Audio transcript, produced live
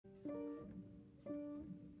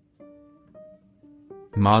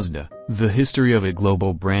Mazda, the history of a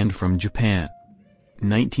global brand from Japan.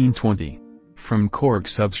 1920. From cork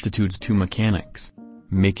substitutes to mechanics.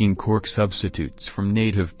 Making cork substitutes from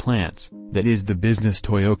native plants, that is the business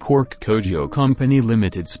Toyo Cork Kojo Company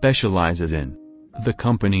Limited specializes in. The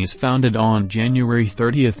company is founded on January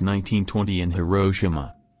 30, 1920 in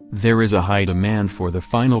Hiroshima. There is a high demand for the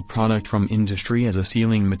final product from industry as a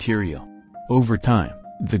sealing material. Over time,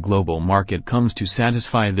 the global market comes to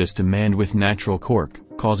satisfy this demand with natural cork,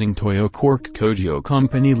 causing Toyo Cork Kojo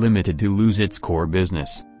Company Limited to lose its core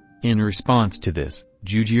business. In response to this,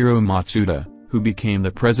 Jujiro Matsuda, who became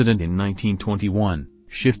the president in 1921,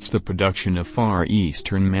 shifts the production of Far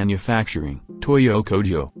Eastern manufacturing, Toyo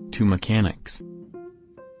Kojo, to mechanics.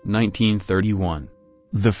 1931.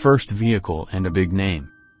 The first vehicle and a big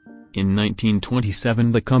name. In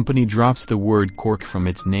 1927 the company drops the word cork from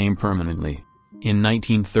its name permanently. In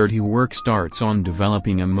 1930 work starts on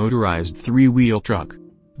developing a motorized three-wheel truck.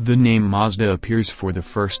 The name Mazda appears for the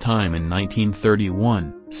first time in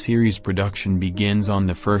 1931. Series production begins on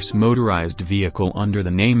the first motorized vehicle under the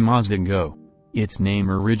name Mazda Go. Its name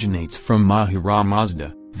originates from Mahira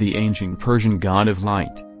Mazda, the ancient Persian god of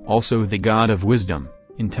light, also the god of wisdom,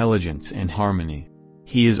 intelligence and harmony.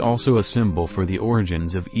 He is also a symbol for the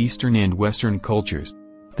origins of Eastern and Western cultures.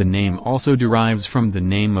 The name also derives from the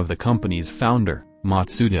name of the company's founder,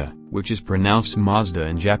 Matsuda, which is pronounced Mazda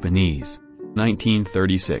in Japanese.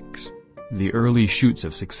 1936. The early shoots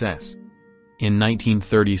of success. In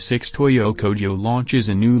 1936 Toyo Kojo launches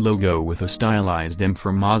a new logo with a stylized M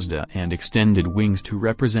for Mazda and extended wings to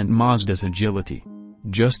represent Mazda's agility.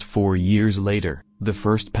 Just 4 years later, the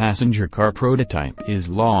first passenger car prototype is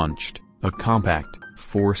launched, a compact,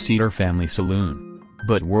 four-seater family saloon.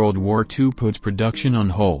 But World War II puts production on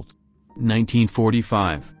hold.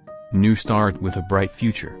 1945. New start with a bright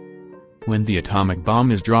future. When the atomic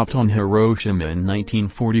bomb is dropped on Hiroshima in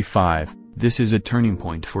 1945, this is a turning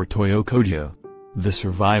point for Toyo Kojo. The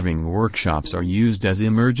surviving workshops are used as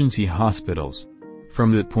emergency hospitals.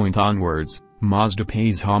 From that point onwards, Mazda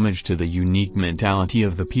pays homage to the unique mentality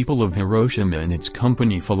of the people of Hiroshima and its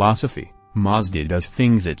company philosophy. Mazda does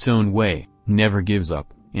things its own way, never gives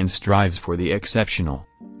up, and strives for the exceptional.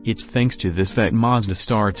 It's thanks to this that Mazda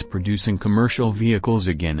starts producing commercial vehicles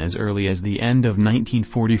again as early as the end of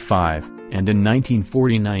 1945, and in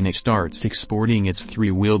 1949 it starts exporting its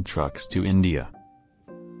three-wheeled trucks to India.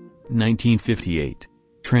 1958.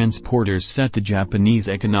 Transporters set the Japanese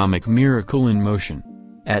economic miracle in motion.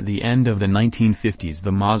 At the end of the 1950s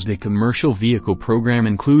the Mazda commercial vehicle program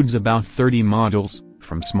includes about 30 models,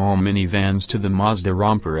 from small minivans to the Mazda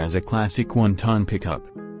Romper as a classic one-ton pickup.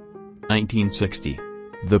 1960.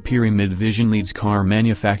 The Pyramid Vision leads car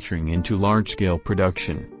manufacturing into large-scale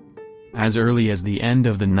production. As early as the end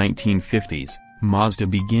of the 1950s, Mazda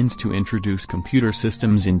begins to introduce computer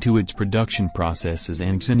systems into its production processes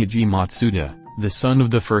and Shinichi Matsuda, the son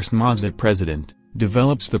of the first Mazda president,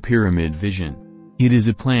 develops the Pyramid Vision. It is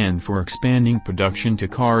a plan for expanding production to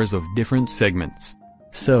cars of different segments.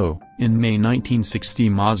 So, in May 1960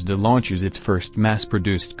 Mazda launches its first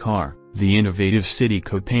mass-produced car, the innovative city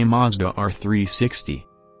coupe Mazda R360.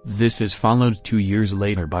 This is followed 2 years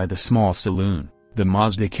later by the small saloon, the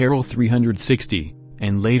Mazda Carol 360,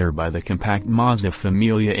 and later by the compact Mazda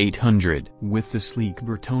Familia 800. With the sleek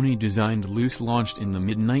Bertone-designed Luce launched in the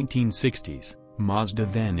mid-1960s, Mazda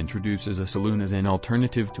then introduces a saloon as an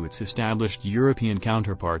alternative to its established European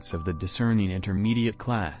counterparts of the discerning intermediate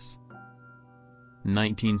class.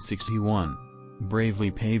 1961. Bravely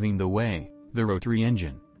paving the way, the rotary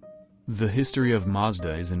engine. The history of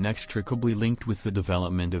Mazda is inextricably linked with the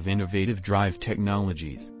development of innovative drive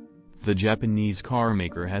technologies. The Japanese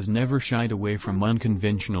carmaker has never shied away from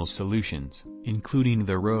unconventional solutions, including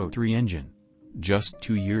the rotary engine. Just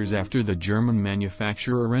 2 years after the German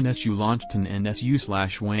manufacturer NSU launched an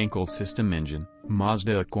NSU/Wankel system engine,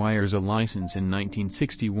 Mazda acquires a license in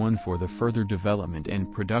 1961 for the further development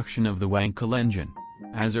and production of the Wankel engine.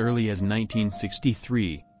 As early as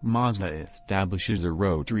 1963, Mazda establishes a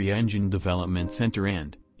rotary engine development center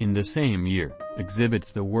and, in the same year,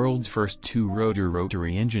 exhibits the world's first two-rotor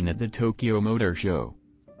rotary engine at the Tokyo Motor Show.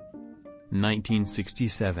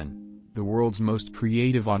 1967. The world's most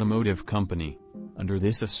creative automotive company. Under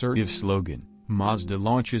this assertive slogan, Mazda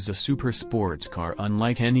launches a super sports car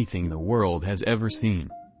unlike anything the world has ever seen.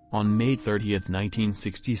 On May 30,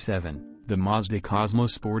 1967, the Mazda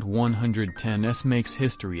Cosmosport 110S makes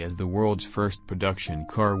history as the world's first production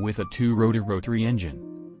car with a two-rotor rotary engine.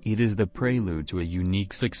 It is the prelude to a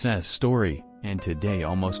unique success story, and today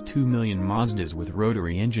almost 2 million Mazdas with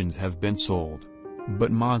rotary engines have been sold.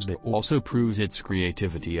 But Mazda also proves its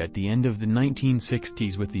creativity at the end of the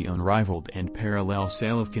 1960s with the unrivaled and parallel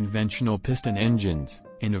sale of conventional piston engines,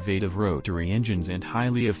 innovative rotary engines and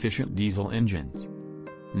highly efficient diesel engines.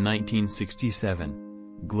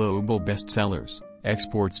 1967. Global bestsellers,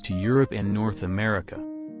 exports to Europe and North America.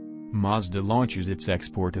 Mazda launches its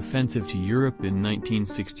export offensive to Europe in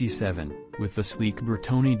 1967, with the sleek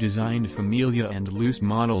Bertone-designed Familia and loose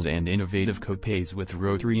models and innovative coupés with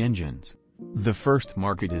rotary engines. The first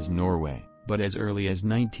market is Norway, but as early as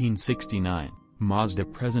 1969, Mazda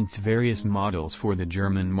presents various models for the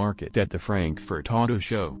German market at the Frankfurt Auto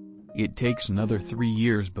Show. It takes another 3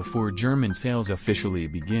 years before German sales officially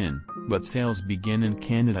begin, but sales begin in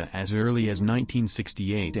Canada as early as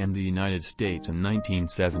 1968 and the United States in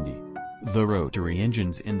 1970. The rotary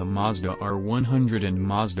engines in the Mazda R100 and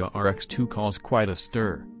Mazda RX-2 cause quite a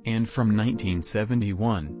stir, and from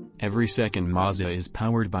 1971, every second Mazda is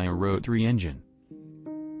powered by a rotary engine.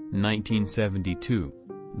 1972.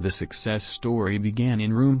 The success story began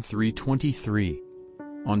in room 323.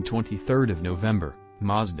 On 23rd of November,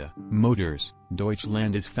 Mazda Motors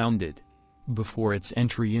Deutschland is founded. Before its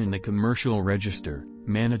entry in the commercial register,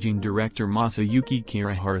 Managing Director Masayuki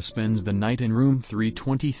Kirihara spends the night in room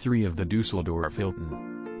 323 of the Dusseldorf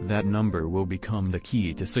Hilton. That number will become the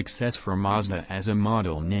key to success for Mazda as a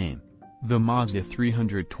model name. The Mazda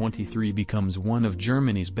 323 becomes one of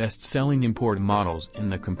Germany's best-selling import models in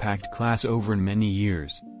the compact class over many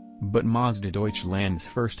years. But Mazda Deutschland's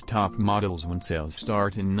first top models when sales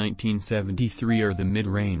start in 1973 are the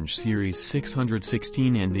mid-range Series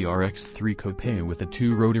 616 and the RX-3 Coupe with a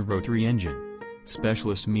two-rotor rotary engine.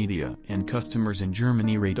 Specialist media and customers in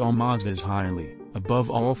Germany rate all Mazdas highly,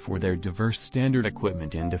 above all for their diverse standard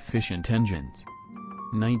equipment and efficient engines.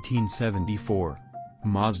 1974.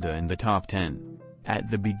 Mazda in the top 10.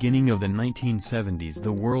 At the beginning of the 1970s,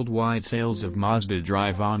 the worldwide sales of Mazda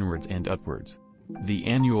drive onwards and upwards. The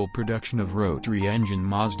annual production of rotary engine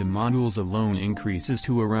Mazda models alone increases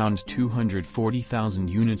to around 240,000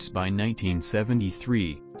 units by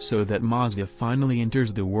 1973, so that Mazda finally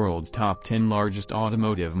enters the world's top 10 largest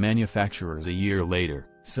automotive manufacturers a year later,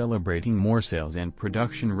 celebrating more sales and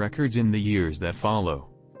production records in the years that follow.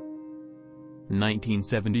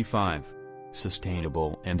 1975.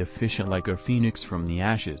 Sustainable and efficient like a phoenix from the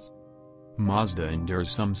ashes. Mazda endures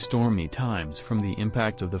some stormy times from the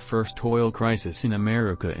impact of the first oil crisis in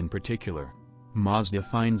America in particular. Mazda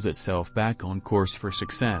finds itself back on course for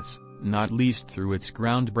success, not least through its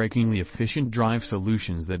groundbreakingly efficient drive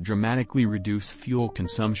solutions that dramatically reduce fuel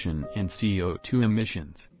consumption and CO2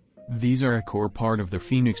 emissions. These are a core part of the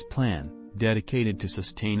Phoenix Plan, dedicated to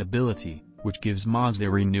sustainability, which gives Mazda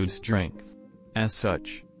renewed strength. As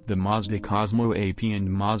such, the Mazda Cosmo AP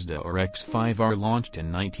and Mazda RX-5 are launched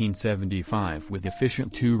in 1975 with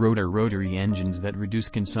efficient two-rotor rotary engines that reduce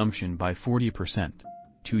consumption by 40%.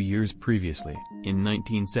 2 years previously, in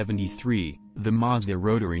 1973, the Mazda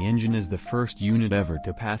rotary engine is the first unit ever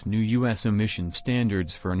to pass new U.S. emission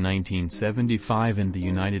standards for 1975 in the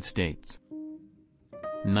United States.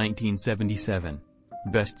 1977.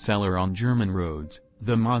 Bestseller on German roads,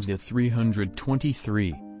 the Mazda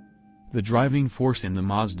 323. The driving force in the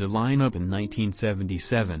Mazda lineup in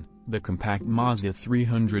 1977, the compact Mazda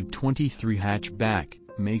 323 hatchback,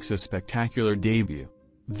 makes a spectacular debut.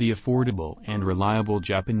 The affordable and reliable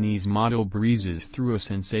Japanese model breezes through a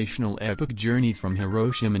sensational epic journey from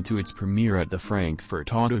Hiroshima to its premiere at the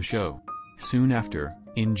Frankfurt Auto Show. Soon after,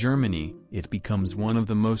 in Germany, it becomes one of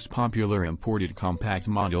the most popular imported compact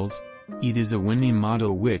models. It is a winning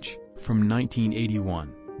model which, from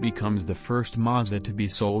 1981, becomes the first Mazda to be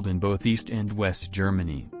sold in both East and West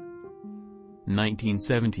Germany.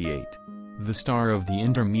 1978. The star of the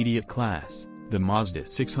intermediate class, the Mazda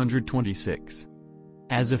 626.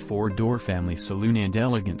 As a four-door family saloon and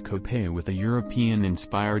elegant coupe with a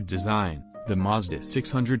European-inspired design, the Mazda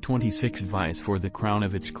 626 vies for the crown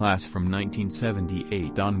of its class from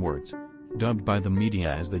 1978 onwards. Dubbed by the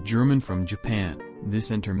media as the German from Japan,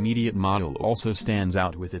 this intermediate model also stands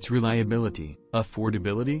out with its reliability,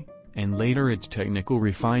 affordability, and later its technical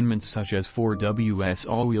refinements such as 4WS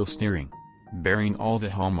all-wheel steering. Bearing all the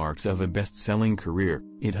hallmarks of a best-selling career,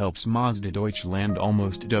 it helps Mazda Deutschland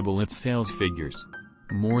almost double its sales figures.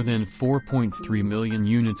 More than 4.3 million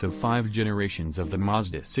units of 5 generations of the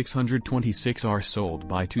Mazda 626 are sold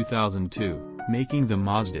by 2002, making the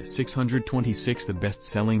Mazda 626 the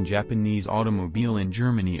best-selling Japanese automobile in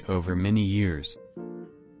Germany over many years.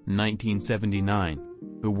 1979.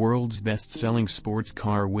 The world's best-selling sports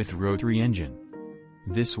car with rotary engine.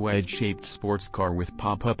 This wedge-shaped sports car with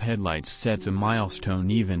pop-up headlights sets a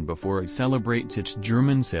milestone even before it celebrates its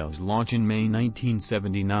German sales launch in May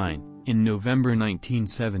 1979. In November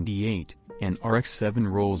 1978, an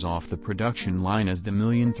RX-7 rolls off the production line as the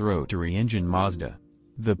millionth rotary engine Mazda.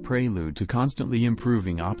 The prelude to constantly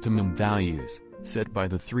improving optimum values, set by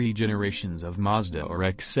the 3 generations of Mazda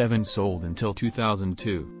RX-7 sold until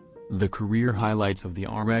 2002. The career highlights of the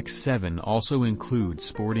RX-7 also include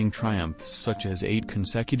sporting triumphs such as 8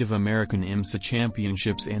 consecutive American IMSA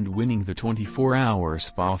championships and winning the 24-hour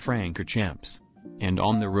Spa-Francorchamps. And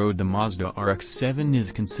on the road, the Mazda RX-7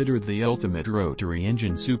 is considered the ultimate rotary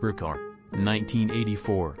engine supercar.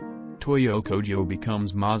 1984. Toyo Kojo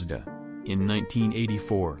becomes Mazda. In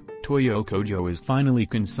 1984, Toyo Kojo is finally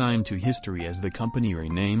consigned to history as the company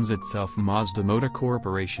renames itself Mazda Motor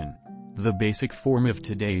Corporation. The basic form of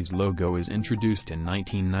today's logo is introduced in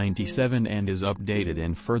 1997 and is updated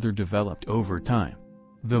and further developed over time.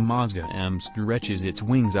 The Mazda M stretches its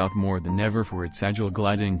wings out more than ever for its agile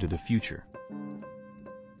gliding to the future.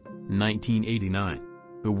 1989.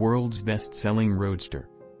 The world's best-selling roadster.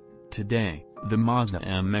 Today, the Mazda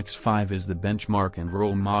MX-5 is the benchmark and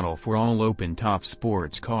role model for all open-top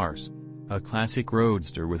sports cars. A classic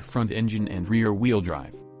roadster with front engine and rear-wheel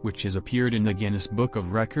drive, which has appeared in the Guinness Book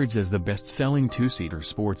of Records as the best-selling two-seater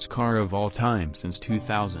sports car of all time since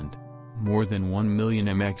 2000. More than 1 million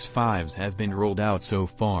MX-5s have been rolled out so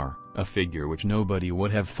far, a figure which nobody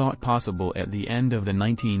would have thought possible at the end of the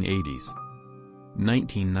 1980s.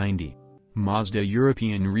 1990. Mazda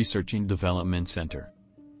European Research and Development Center.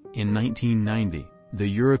 In 1990, the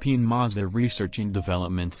European Mazda Research and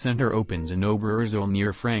Development Center opens in Oberursel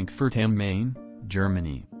near Frankfurt am Main,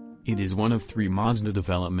 Germany. It is one of 3 Mazda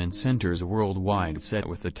development centers worldwide set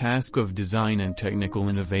with the task of design and technical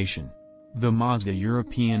innovation. The Mazda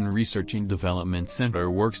European Research and Development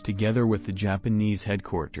Center works together with the Japanese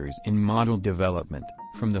headquarters in model development,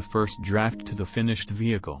 from the first draft to the finished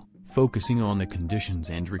vehicle, focusing on the conditions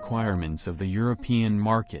and requirements of the European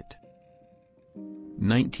market.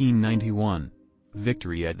 1991.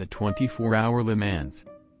 Victory at the 24-hour Le Mans.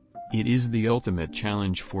 It is the ultimate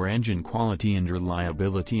challenge for engine quality and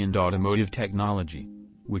reliability and automotive technology,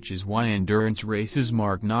 which is why endurance races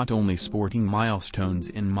mark not only sporting milestones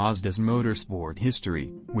in Mazda's motorsport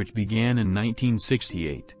history, which began in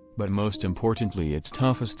 1968, but most importantly its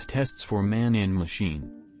toughest tests for man and machine.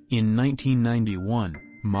 In 1991,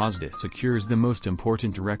 Mazda secures the most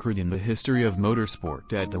important record in the history of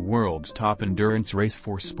motorsport at the world's top endurance race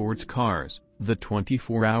for sports cars, the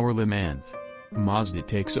 24-hour Le Mans. Mazda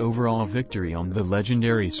takes overall victory on the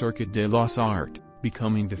legendary Circuit de los Arts,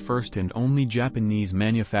 becoming the first and only Japanese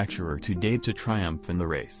manufacturer to date to triumph in the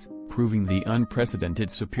race, proving the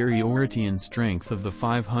unprecedented superiority and strength of the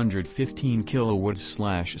 515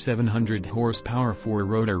 kW/700 horsepower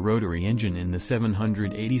 4-rotor rotary engine in the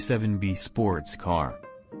 787B sports car.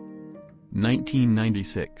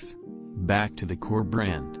 1996. Back to the core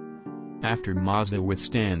brand. After Mazda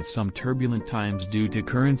withstands some turbulent times due to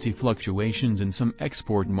currency fluctuations in some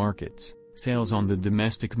export markets, sales on the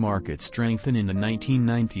domestic market strengthen in the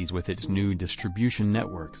 1990s with its new distribution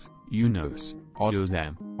networks, Unos,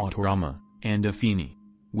 AutoZam, Autorama, and Affini.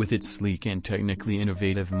 With its sleek and technically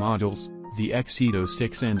innovative models, the Exito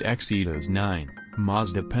 6 and Exito 9,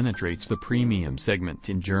 Mazda penetrates the premium segment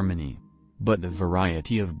in Germany. But the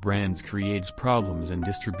variety of brands creates problems in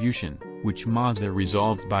distribution, which Mazda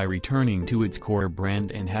resolves by returning to its core brand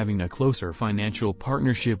and having a closer financial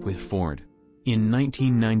partnership with Ford. In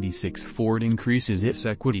 1996, Ford increases its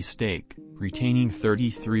equity stake, retaining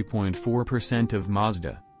 33.4% of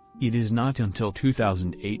Mazda. It is not until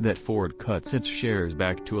 2008 that Ford cuts its shares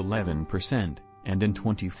back to 11%, and in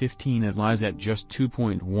 2015 it lies at just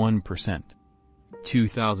 2.1%.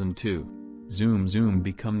 2002. Zoom Zoom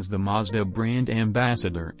becomes the Mazda brand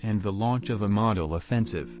ambassador and the launch of a model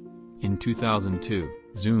offensive. In 2002,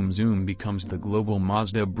 Zoom Zoom becomes the global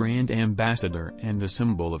Mazda brand ambassador and the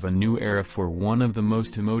symbol of a new era for one of the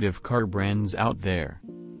most emotive car brands out there.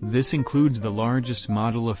 This includes the largest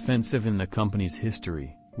model offensive in the company's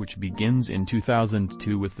history, which begins in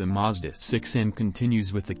 2002 with the Mazda 6 and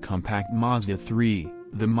continues with the compact Mazda 3,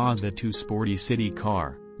 the Mazda 2 sporty city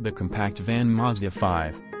car, the compact van Mazda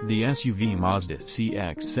 5, the SUV Mazda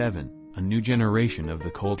CX-7, a new generation of the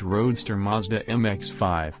cult roadster Mazda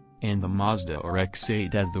MX-5, and the Mazda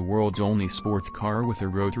RX-8 as the world's only sports car with a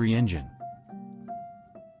rotary engine.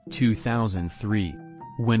 2003.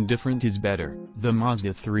 When different is better, the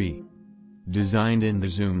Mazda 3. Designed in the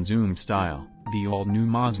Zoom Zoom style, the all-new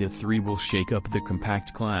Mazda 3 will shake up the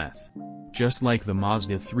compact class. Just like the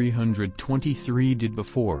Mazda 323 did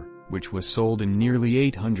before, which was sold in nearly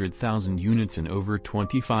 800,000 units in over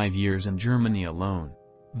 25 years in Germany alone.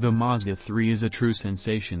 The Mazda 3 is a true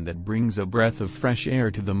sensation that brings a breath of fresh air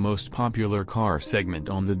to the most popular car segment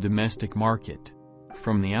on the domestic market.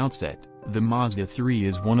 From the outset, the Mazda 3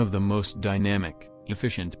 is one of the most dynamic,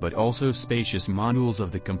 efficient but also spacious models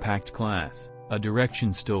of the compact class, a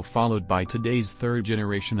direction still followed by today's third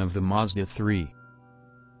generation of the Mazda 3.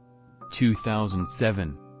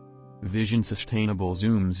 2007. Vision Sustainable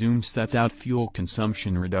Zoom sets out fuel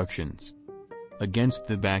consumption reductions. Against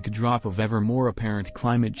the backdrop of ever more apparent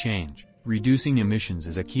climate change, reducing emissions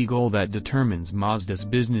is a key goal that determines Mazda's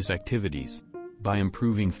business activities. By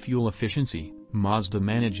improving fuel efficiency, Mazda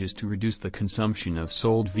manages to reduce the consumption of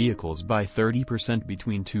sold vehicles by 30%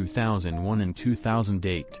 between 2001 and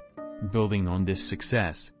 2008. Building on this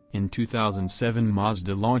success, in 2007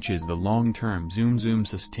 Mazda launches the long-term Zoom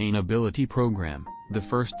Sustainability Program, the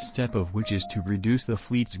first step of which is to reduce the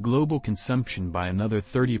fleet's global consumption by another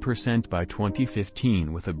 30% by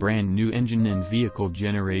 2015 with a brand new engine and vehicle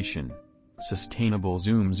generation. Sustainable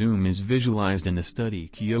Zoom is visualized in the study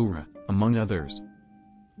Kiora, among others.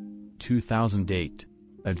 2008.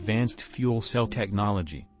 Advanced Fuel Cell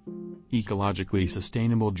Technology. Ecologically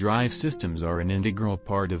sustainable drive systems are an integral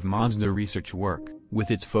part of Mazda research work, with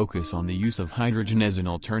its focus on the use of hydrogen as an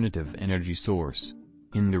alternative energy source.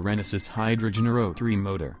 In the Renesas hydrogen rotary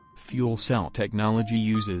motor, fuel cell technology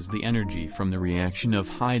uses the energy from the reaction of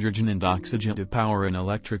hydrogen and oxygen to power an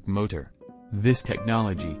electric motor. This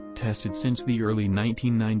technology, tested since the early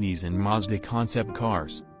 1990s in Mazda concept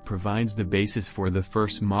cars, provides the basis for the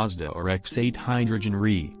first Mazda RX-8 Hydrogen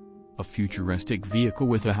Re, a futuristic vehicle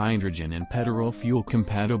with a hydrogen and petrol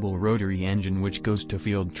fuel-compatible rotary engine which goes to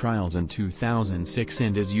field trials in 2006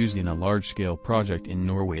 and is used in a large-scale project in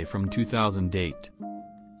Norway from 2008.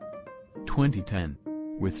 2010.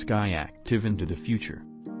 With Skyactiv into the future.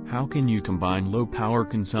 How can you combine low power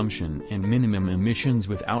consumption and minimum emissions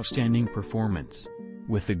with outstanding performance?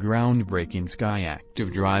 With the groundbreaking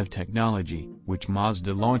Skyactiv drive technology, which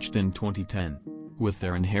Mazda launched in 2010. With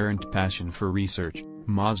their inherent passion for research,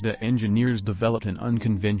 Mazda engineers developed an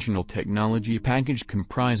unconventional technology package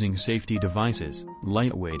comprising safety devices,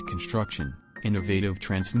 lightweight construction, innovative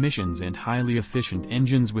transmissions and highly efficient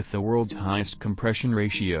engines with the world's highest compression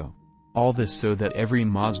ratio. All this so that every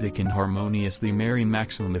Mazda can harmoniously marry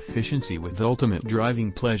maximum efficiency with ultimate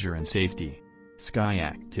driving pleasure and safety.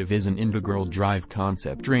 Skyactiv is an integral drive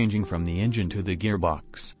concept ranging from the engine to the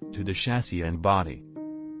gearbox, to the chassis and body.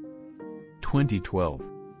 2012.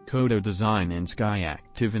 Kodo design and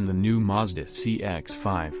Skyactiv in the new Mazda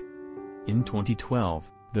CX-5. In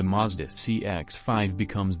 2012, the Mazda CX-5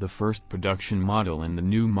 becomes the first production model in the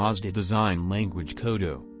new Mazda design language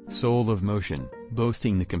Kodo, Soul of Motion,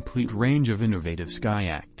 boasting the complete range of innovative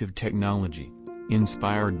Skyactiv technology.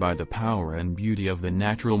 Inspired by the power and beauty of the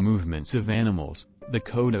natural movements of animals, the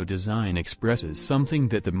Kodo design expresses something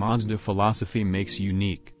that the Mazda philosophy makes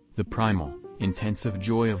unique, the primal, intensive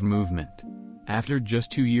joy of movement. After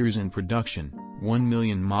just 2 years in production, 1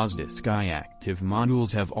 million Mazda Skyactiv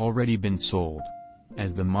models have already been sold.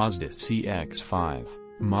 As the Mazda CX-5,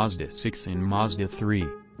 Mazda 6 and Mazda 3.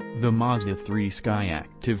 The Mazda 3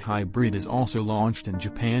 Skyactiv Hybrid is also launched in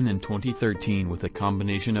Japan in 2013 with a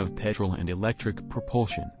combination of petrol and electric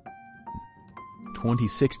propulsion.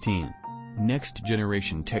 2016. Next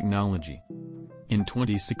Generation Technology. In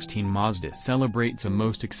 2016 Mazda celebrates a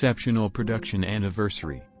most exceptional production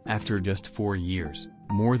anniversary. After just 4 years,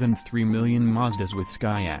 more than 3 million Mazdas with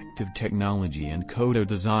Skyactiv technology and Kodo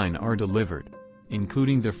design are delivered,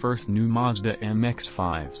 including the first new Mazda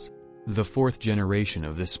MX-5s. The fourth generation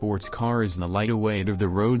of the sports car is the lighter weight of the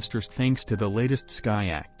Roadsters thanks to the latest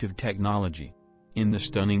Skyactiv technology. In the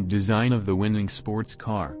stunning design of the winning sports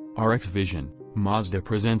car, RX Vision, Mazda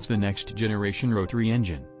presents the next generation rotary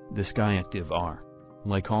engine, the Skyactiv R.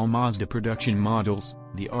 Like all Mazda production models,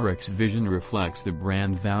 the RX Vision reflects the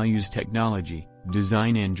brand values technology,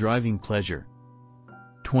 design and driving pleasure.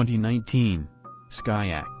 2019.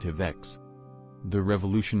 Skyactiv X. The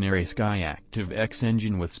revolutionary Skyactiv X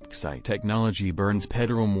engine with SPXI technology burns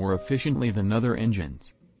petrol more efficiently than other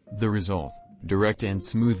engines. The result, direct and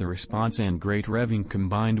smooth response and great revving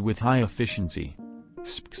combined with high efficiency.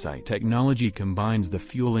 SPXI technology combines the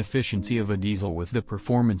fuel efficiency of a diesel with the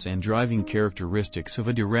performance and driving characteristics of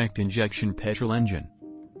a direct injection petrol engine.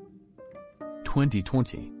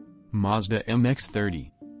 2020. Mazda MX-30.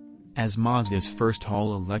 As Mazda's first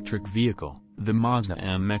all-electric vehicle, the Mazda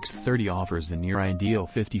MX-30 offers a near-ideal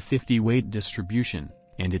 50-50 weight distribution,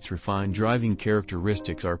 and its refined driving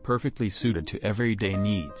characteristics are perfectly suited to everyday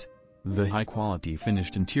needs. The high-quality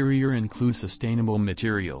finished interior includes sustainable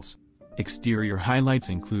materials. Exterior highlights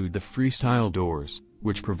include the freestyle doors,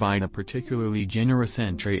 which provide a particularly generous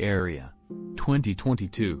entry area.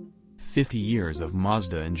 2022. 50 years of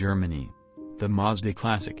Mazda in Germany. The Mazda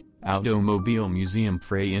Classic Automobile Museum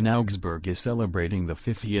Frey in Augsburg is celebrating the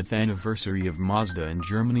 50th anniversary of Mazda in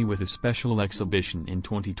Germany with a special exhibition in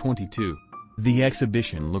 2022. The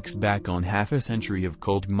exhibition looks back on half a century of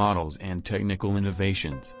cult models and technical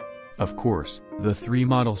innovations. Of course, the three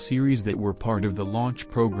model series that were part of the launch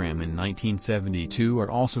program in 1972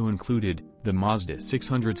 are also included, the Mazda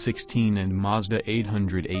 616 and Mazda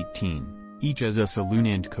 818. Each as a saloon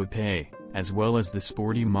and coupe, as well as the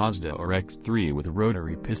sporty Mazda RX-3 with a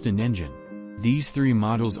rotary piston engine. These three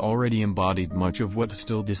models already embodied much of what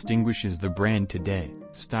still distinguishes the brand today: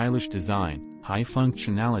 stylish design, high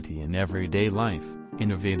functionality in everyday life,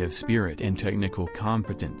 innovative spirit and technical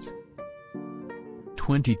competence.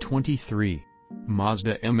 2023.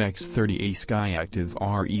 Mazda MX-30A Skyactiv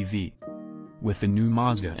REV. With the new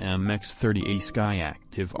Mazda MX-30A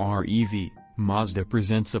Skyactiv REV, Mazda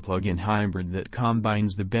presents a plug-in hybrid that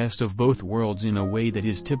combines the best of both worlds in a way that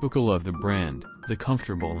is typical of the brand: the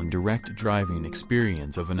comfortable and direct driving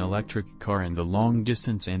experience of an electric car and the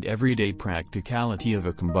long-distance and everyday practicality of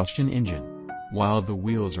a combustion engine. While the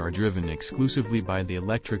wheels are driven exclusively by the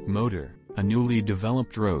electric motor, a newly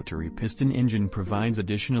developed rotary piston engine provides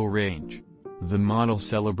additional range. The model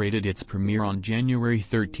celebrated its premiere on January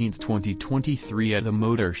 13, 2023 at a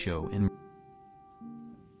motor show in